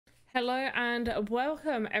Hello and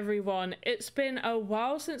welcome everyone. It's been a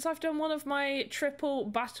while since I've done one of my triple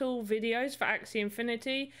battle videos for Axie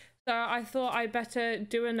Infinity, so I thought I better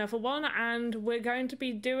do another one, and we're going to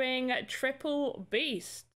be doing triple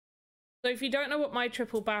beast. So if you don't know what my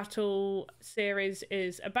triple battle series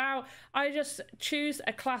is about, I just choose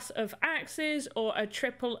a class of axes or a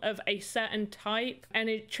triple of a certain type,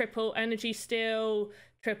 any triple energy steel,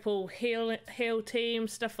 triple heal team,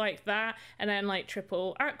 stuff like that, and then like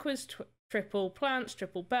triple aquas, triple plants,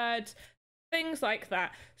 triple birds, things like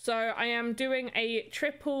that. So I am doing a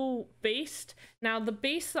triple beast. Now the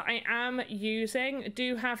beasts that I am using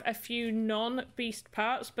do have a few non-beast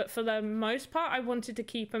parts, but for the most part I wanted to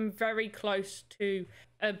keep them very close to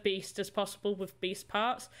a beast as possible with beast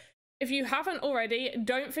parts. If you haven't already,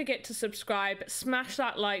 don't forget to subscribe, smash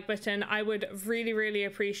that like button. I would really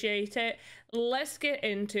appreciate it. Let's get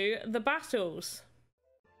into the battles.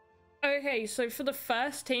 Okay, so for the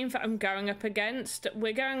first team that I'm going up against,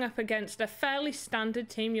 we're going up against a fairly standard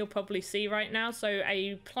team you'll probably see right now. So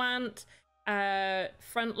a plant,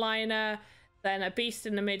 frontliner, then a beast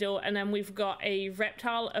in the middle, and then we've got a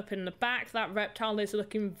reptile up in the back. That reptile is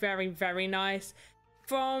looking very nice.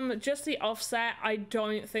 From just the offset, I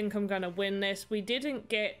don't think I'm going to win this. We didn't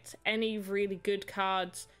get any really good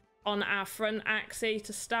cards on our front Axie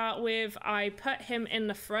to start with. I put him in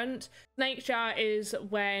the front. Snake Jar is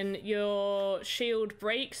when your shield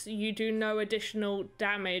breaks, you do no additional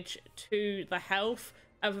damage to the health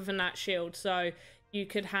other than that shield. So you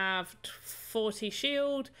could have 40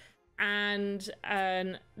 shield and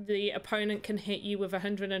the opponent can hit you with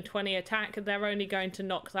 120 attack. They're only going to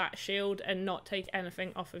knock that shield and not take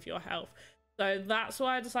anything off of your health. So that's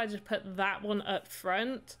why I decided to put that one up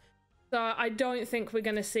front. So I don't think we're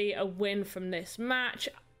going to see a win from this match.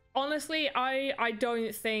 Honestly, I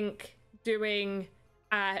don't think doing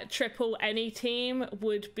triple any team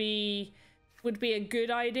would be a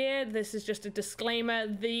good idea. This is just a disclaimer.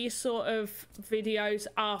 These sort of videos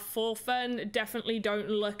are for fun. Definitely don't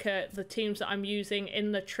look at the teams that I'm using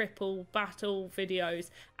in the triple battle videos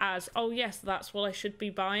as, oh yes, that's what I should be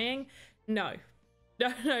buying. No.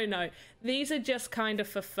 No. These are just kind of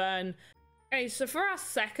for fun. Okay, so for our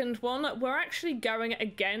second one, we're actually going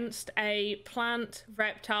against a plant,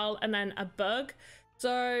 reptile, and then a bug.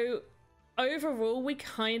 So overall, we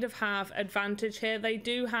kind of have advantage here. They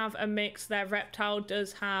do have a mix. Their reptile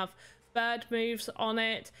does have bird moves on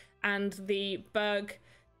it, and the bug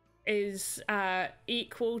is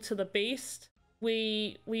equal to the beast.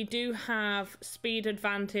 We do have speed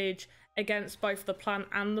advantage against both the plant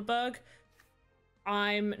and the bug.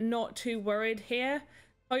 I'm not too worried here.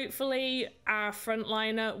 Hopefully our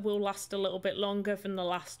frontliner will last a little bit longer than the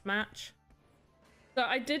last match. So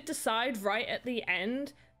I did decide right at the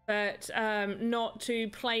end that not to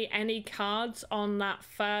play any cards on that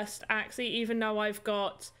first Axie, even though I've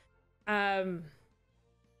got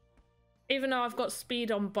speed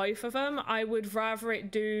on both of them. I would rather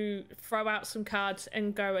it throw out some cards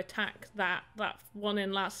and go attack that one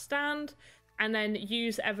in last stand, and then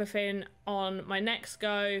use everything on my next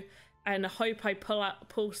go and hope I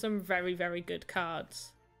pull some very good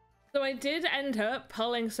cards. So I did end up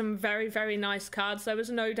pulling some very nice cards. There was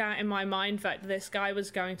no doubt in my mind that this guy was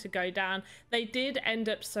going to go down. They did end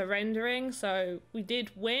up surrendering, so we did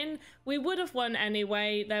win. We would have won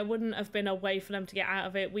anyway. There wouldn't have been a way for them to get out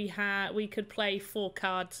of it. We could play 4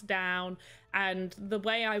 cards down, and the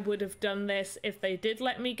way I would have done this if they did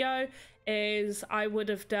let me go is I would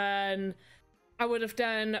have done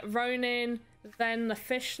Ronin, then the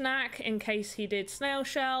fish snack in case he did snail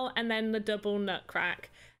shell, and then the double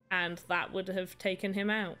nutcrack, and that would have taken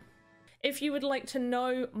him out. If you would like to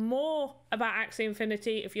know more about Axie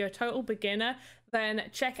Infinity, if you're a total beginner, then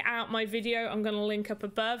check out my video. I'm going to link up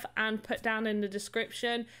above and put down in the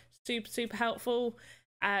description. Super helpful.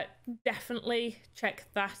 Definitely check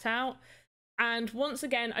that out. And once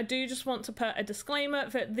again, I do just want to put a disclaimer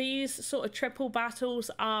that these sort of triple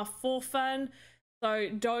battles are for fun. So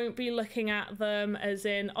don't be looking at them as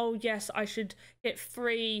in, oh yes, I should get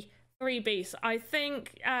three beasts. I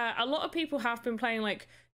think a lot of people have been playing like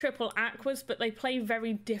triple aquas, but they play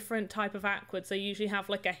very different type of aquas. They usually have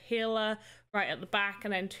like a healer right at the back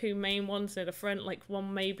and then 2 main ones at the front, like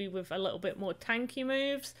one maybe with a little bit more tanky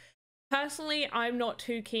moves. Personally, I'm not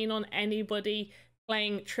too keen on anybody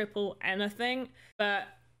playing triple anything, but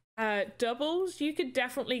doubles, you could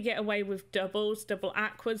definitely get away with doubles. Double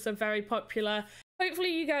aquas are very popular.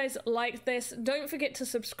 Hopefully you guys like this. Don't forget to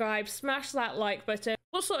subscribe, smash that like button.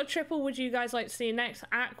 We'll What sort of triple would you guys like to see next?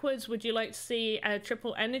 Aquads, would you like to see a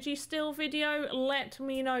triple energy steal video? Let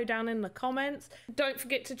me know down in the comments. Don't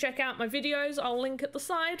forget to check out my videos. I'll link at the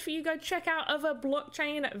side for you to go check out other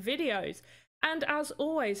blockchain videos. And as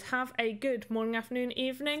always, have a good morning, afternoon,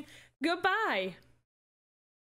 evening. Goodbye.